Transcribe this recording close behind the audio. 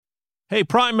Hey,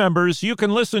 Prime members, you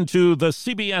can listen to the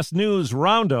CBS News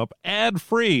Roundup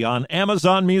ad-free on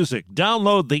Amazon Music.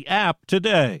 Download the app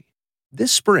today.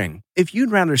 This spring, if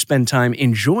you'd rather spend time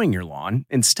enjoying your lawn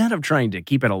instead of trying to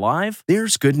keep it alive,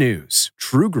 there's good news.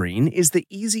 True Green is the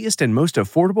easiest and most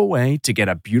affordable way to get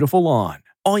a beautiful lawn.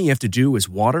 All you have to do is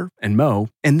water and mow,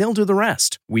 and they'll do the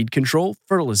rest. Weed control,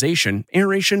 fertilization,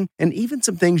 aeration, and even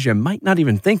some things you might not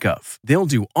even think of. They'll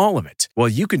do all of it, while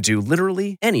you can do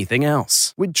literally anything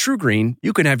else. With True Green,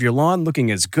 you can have your lawn looking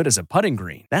as good as a putting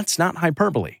green. That's not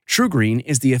hyperbole. True Green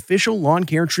is the official lawn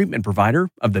care treatment provider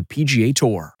of the PGA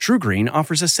Tour. True Green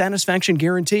offers a satisfaction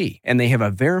guarantee, and they have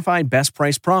a verified best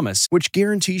price promise, which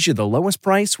guarantees you the lowest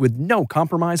price with no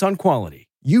compromise on quality.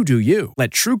 You do you. Let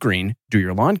True Green do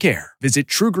your lawn care. Visit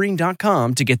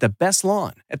TrueGreen.com to get the best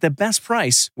lawn at the best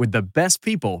price with the best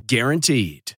people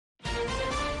guaranteed.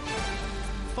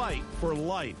 Fight for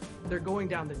life. They're going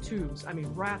down the tubes.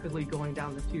 Rapidly going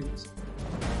down the tubes.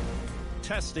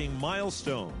 Testing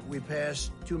milestone. We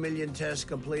passed 2 million tests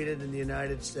completed in the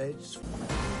United States.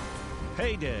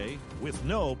 Payday with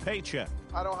no paycheck.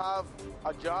 I don't have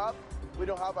a job. We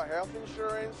don't have a health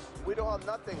insurance. We don't have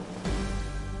nothing.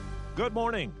 Good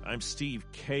morning. I'm Steve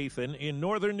Kathan in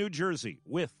northern New Jersey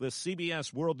with the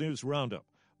CBS World News Roundup.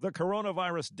 The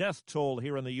coronavirus death toll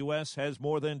here in the U.S. has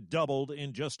more than doubled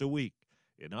in just a week.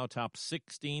 It now tops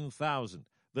 16,000.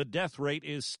 The death rate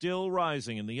is still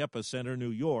rising in the epicenter, New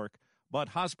York, but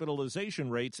hospitalization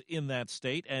rates in that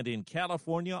state and in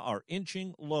California are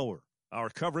inching lower. Our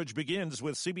coverage begins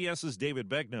with CBS's David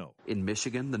Begnaud. In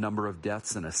Michigan, the number of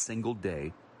deaths in a single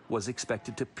day was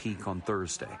expected to peak on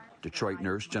Thursday. Detroit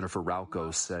nurse Jennifer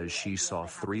Rauco says she saw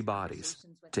 3 bodies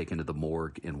taken to the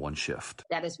morgue in one shift.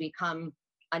 That has become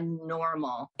a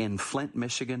normal. In Flint,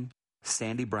 Michigan,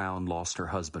 Sandy Brown lost her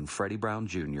husband, Freddie Brown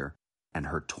Jr., and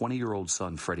her 20-year-old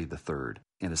son, Freddie III,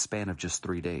 in a span of just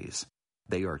 3 days.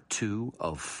 They are 2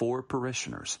 of 4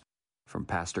 parishioners from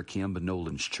Pastor Kiemba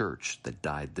Nolan's church that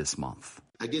died this month.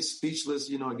 I get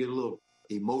speechless, I get a little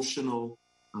emotional.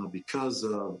 Because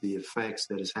of the effects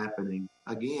that is happening.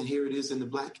 Again, here it is in the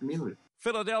Black community.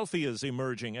 Philadelphia is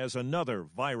emerging as another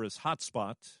virus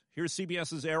hotspot. Here's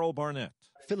CBS's Errol Barnett.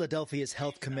 Philadelphia's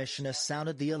health commissioner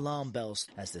sounded the alarm bells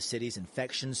as the city's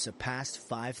infections surpassed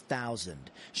 5,000,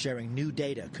 sharing new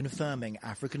data confirming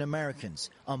African Americans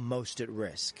are most at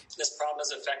risk. This problem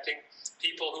is affecting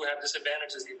people who have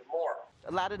disadvantages even more.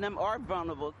 A lot of them are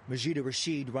vulnerable. Majida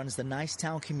Rashid runs the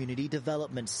Nicetown Community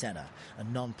Development Center, a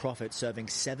nonprofit serving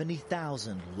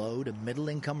 70,000 low to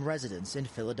middle-income residents in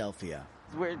Philadelphia.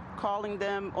 We're calling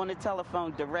them on the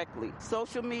telephone directly.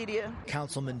 Social media.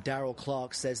 Councilman Darrell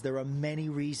Clark says there are many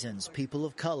reasons people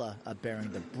of color are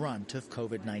bearing the brunt of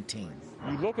COVID-19.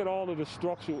 You look at all of the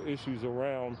structural issues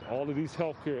around all of these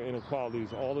healthcare inequalities,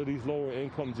 all of these lower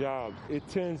income jobs. It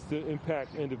tends to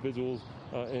impact individuals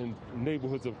in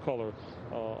neighborhoods of color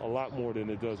a lot more than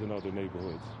it does in other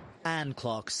neighborhoods. Ann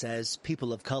Clark says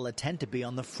people of color tend to be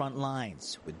on the front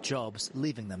lines, with jobs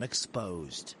leaving them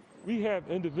exposed. We have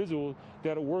individuals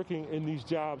that are working in these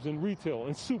jobs in retail,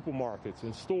 in supermarkets,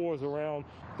 in stores around.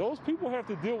 Those people have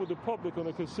to deal with the public on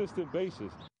a consistent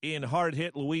basis. In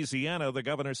hard-hit Louisiana, the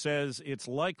governor says it's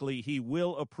likely he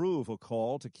will approve a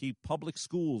call to keep public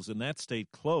schools in that state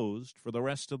closed for the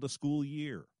rest of the school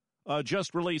year. A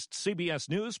just-released CBS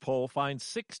News poll finds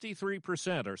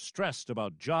 63% are stressed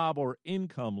about job or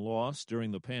income loss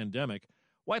during the pandemic.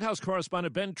 White House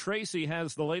correspondent Ben Tracy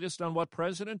has the latest on what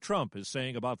President Trump is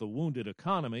saying about the wounded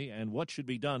economy and what should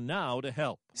be done now to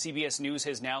help. CBS News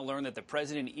has now learned that the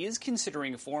president is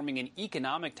considering forming an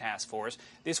economic task force.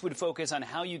 This would focus on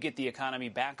how you get the economy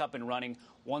back up and running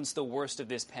once the worst of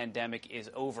this pandemic is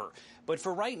over. But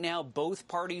for right now, both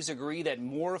parties agree that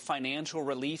more financial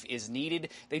relief is needed.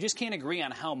 They just can't agree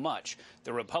on how much.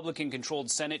 The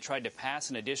Republican-controlled Senate tried to pass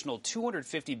an additional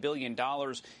 $250 billion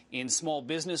in small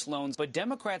business loans, but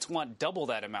Democrats want double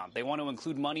that amount. They want to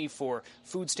include money for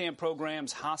food stamp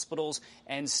programs, hospitals,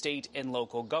 and state and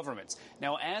local governments.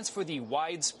 Now, as for the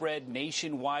widespread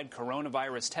nationwide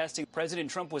coronavirus testing,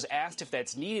 President Trump was asked if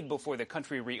that's needed before the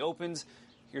country reopens.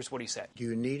 Here's what he said. Do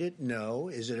you need it? No.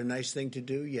 Is it a nice thing to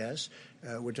do? Yes.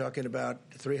 We're talking about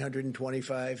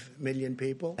 325 million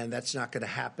people, and that's not going to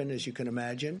happen, as you can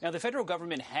imagine. Now, the federal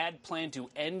government had planned to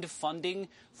end funding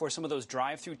for some of those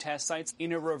drive-through test sites.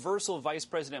 In a reversal, Vice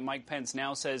President Mike Pence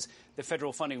now says the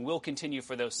federal funding will continue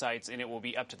for those sites, and it will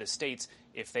be up to the states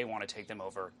if they want to take them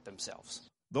over themselves.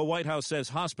 The White House says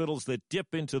hospitals that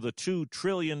dip into the $2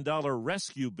 trillion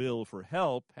rescue bill for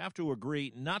help have to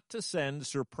agree not to send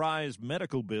surprise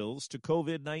medical bills to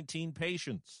COVID-19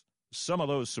 patients. Some of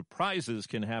those surprises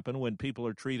can happen when people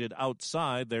are treated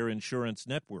outside their insurance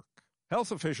network.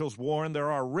 Health officials warn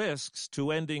there are risks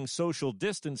to ending social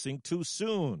distancing too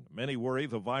soon. Many worry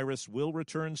the virus will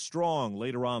return strong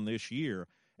later on this year.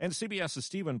 And CBS's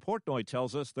Stephen Portnoy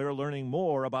tells us they're learning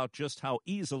more about just how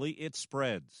easily it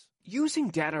spreads. Using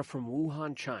data from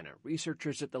Wuhan, China,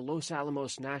 researchers at the Los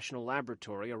Alamos National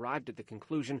Laboratory arrived at the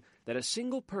conclusion that a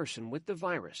single person with the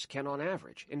virus can, on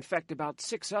average, infect about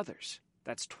 6 others.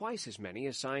 That's twice as many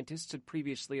as scientists had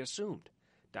previously assumed.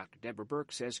 Dr. Deborah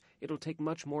Burke says it'll take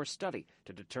much more study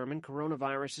to determine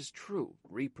coronavirus's true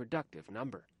reproductive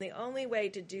number. The only way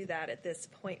to do that at this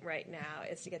point right now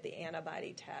is to get the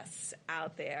antibody tests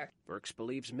out there. Burke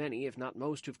believes many, if not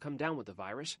most, who've come down with the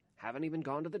virus haven't even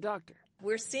gone to the doctor.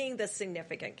 We're seeing the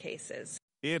significant cases.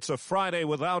 It's a Friday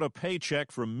without a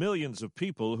paycheck for millions of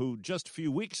people who just a few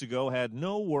weeks ago had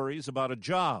no worries about a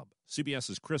job.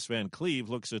 CBS's Chris Van Cleve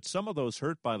looks at some of those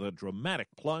hurt by the dramatic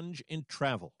plunge in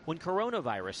travel. When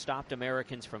coronavirus stopped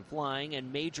Americans from flying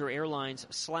and major airlines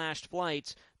slashed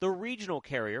flights, the regional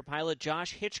carrier pilot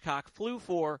Josh Hitchcock flew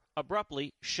for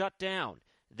abruptly shut down.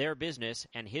 Their business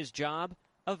and his job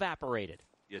evaporated.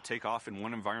 You take off in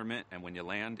one environment, and when you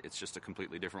land, it's just a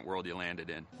completely different world you landed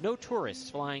in. No tourists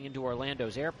flying into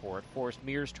Orlando's airport forced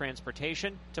Mears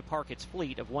Transportation to park its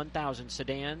fleet of 1,000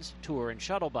 sedans, tour, and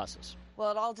shuttle buses.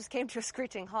 Well, it all just came to a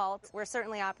screeching halt. We're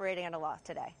certainly operating at a loss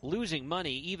today. Losing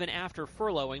money even after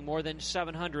furloughing more than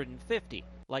 750,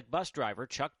 like bus driver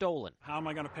Chuck Dolan. How am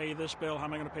I going to pay this bill? How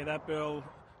am I going to pay that bill?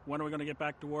 When are we going to get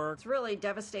back to work? It's really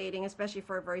devastating, especially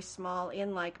for a very small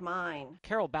inn like mine.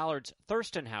 Carol Ballard's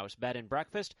Thurston House Bed and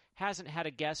Breakfast hasn't had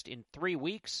a guest in 3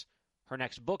 weeks. Her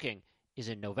next booking is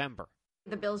in November.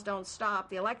 The bills don't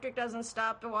stop. The electric doesn't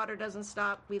stop. The water doesn't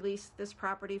stop. We lease this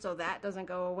property, so that doesn't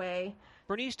go away.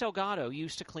 Bernice Delgado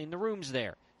used to clean the rooms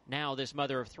there. Now this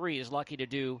mother of 3 is lucky to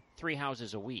do 3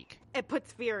 houses a week. It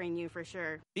puts fear in you for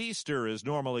sure. Easter is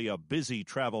normally a busy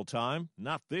travel time.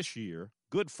 Not this year.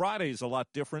 Good Friday's a lot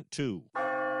different, too.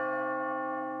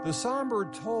 The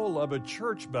somber toll of a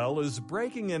church bell is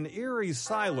breaking an eerie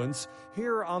silence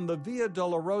here on the Via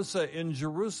Dolorosa in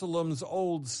Jerusalem's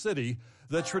Old City.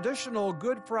 The traditional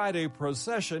Good Friday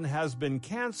procession has been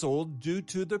canceled due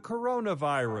to the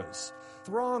coronavirus.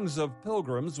 Throngs of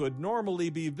pilgrims would normally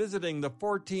be visiting the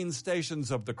 14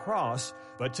 Stations of the Cross,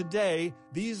 but today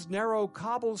these narrow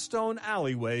cobblestone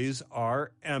alleyways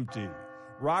are empty.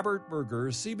 Robert Berger,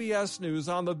 CBS News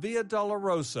on the Via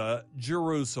Dolorosa,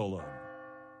 Jerusalem.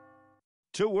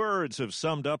 2 words have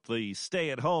summed up the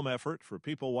stay-at-home effort for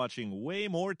people watching way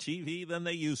more TV than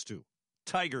they used to.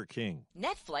 Tiger King.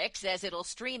 Netflix says it'll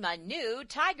stream a new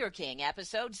Tiger King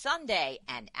episode Sunday,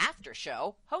 an after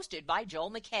show hosted by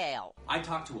Joel McHale. I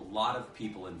talked to a lot of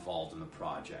people involved in the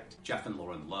project. Jeff and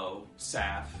Lauren Lowe,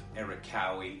 Saf, Eric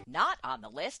Cowie. Not on the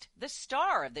list, the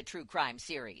star of the true crime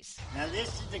series. Now this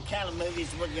is the kind of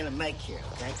movies we're going to make here,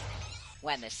 okay?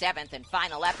 When the 7th and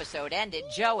final episode ended,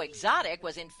 Joe Exotic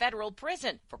was in federal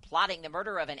prison for plotting the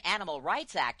murder of an animal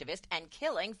rights activist and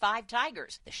killing 5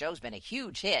 tigers. The show's been a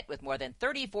huge hit with more than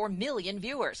 34 million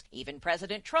viewers. Even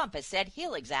President Trump has said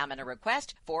he'll examine a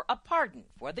request for a pardon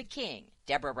for the king.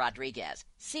 Deborah Rodriguez,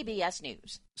 CBS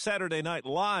News. Saturday Night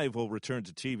Live will return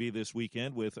to TV this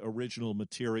weekend with original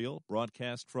material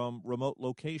broadcast from remote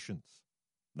locations.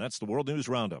 That's the World News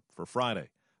Roundup for Friday.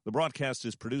 The broadcast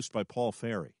is produced by Paul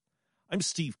Ferry. I'm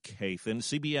Steve Kathan,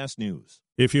 CBS News.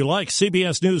 If you like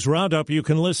CBS News Roundup, you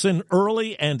can listen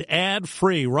early and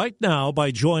ad-free right now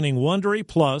by joining Wondery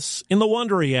Plus in the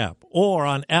Wondery app or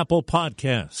on Apple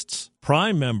Podcasts.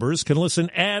 Prime members can listen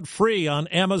ad-free on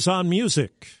Amazon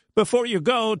Music. Before you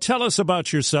go, tell us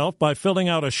about yourself by filling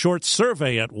out a short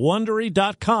survey at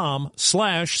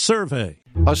Wondery.com/survey.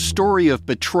 A story of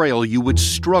betrayal you would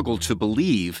struggle to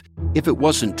believe if it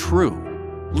wasn't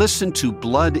true. Listen to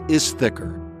Blood is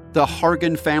Thicker, The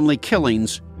Hargan Family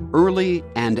Killings, early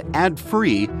and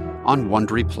ad-free on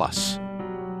Wondery Plus.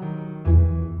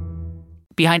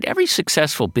 Behind every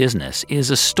successful business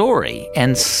is a story,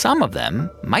 and some of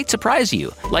them might surprise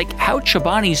you. Like how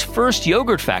Chobani's first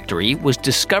yogurt factory was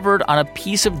discovered on a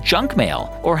piece of junk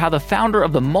mail, or how the founder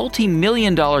of the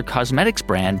multi-million-dollar cosmetics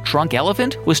brand Drunk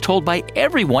Elephant was told by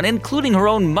everyone, including her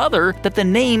own mother, that the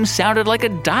name sounded like a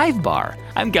dive bar.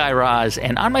 I'm Guy Raz,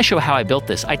 and on my show How I Built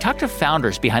This, I talk to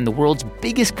founders behind the world's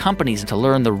biggest companies to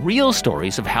learn the real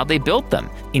stories of how they built them.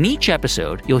 In each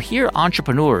episode, you'll hear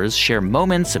entrepreneurs share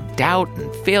moments of doubt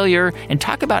and failure and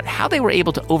talk about how they were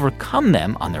able to overcome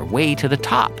them on their way to the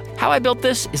top. How I Built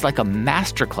This is like a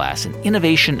masterclass in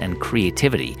innovation and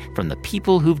creativity from the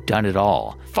people who've done it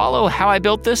all. Follow How I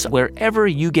Built This wherever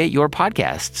you get your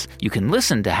podcasts. You can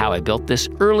listen to How I Built This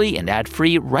early and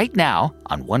ad-free right now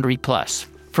on Wondery Plus.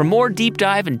 For more deep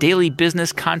dive and daily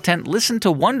business content, listen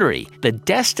to Wondery, the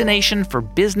destination for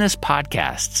business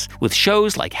podcasts. With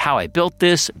shows like How I Built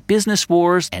This, Business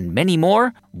Wars, and many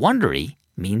more, Wondery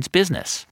means business.